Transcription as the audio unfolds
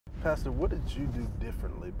Pastor, what did you do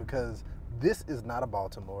differently? Because this is not a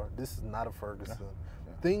Baltimore. This is not a Ferguson.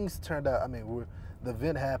 Yeah. Things turned out, I mean, the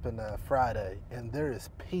event happened Friday, and there is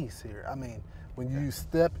peace here. I mean, when you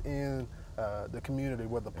step in the community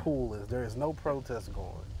where the pool is, there is no protest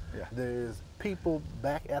going. Yeah. There's people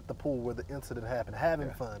back at the pool where the incident happened,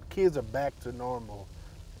 having fun. Kids are back to normal.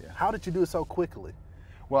 Yeah. How did you do it so quickly?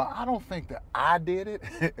 Well, I don't think that I did it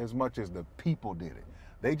as much as the people did it.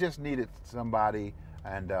 They just needed somebody,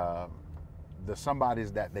 and the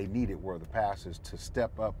somebodies that they needed were the pastors to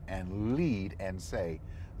step up and lead and say,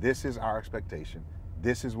 this is our expectation,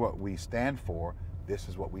 this is what we stand for, this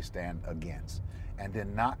is what we stand against. And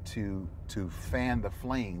then not to fan the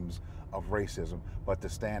flames of racism, but to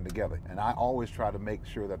stand together. And I always try to make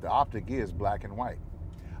sure that the optic is black and white.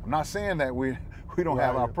 I'm not saying that we don't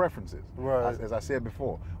have our preferences. Right. As I said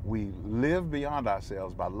before, we live beyond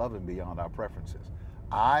ourselves by loving beyond our preferences.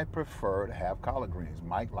 I prefer to have collard greens.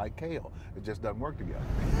 Mike like kale. It just doesn't work together.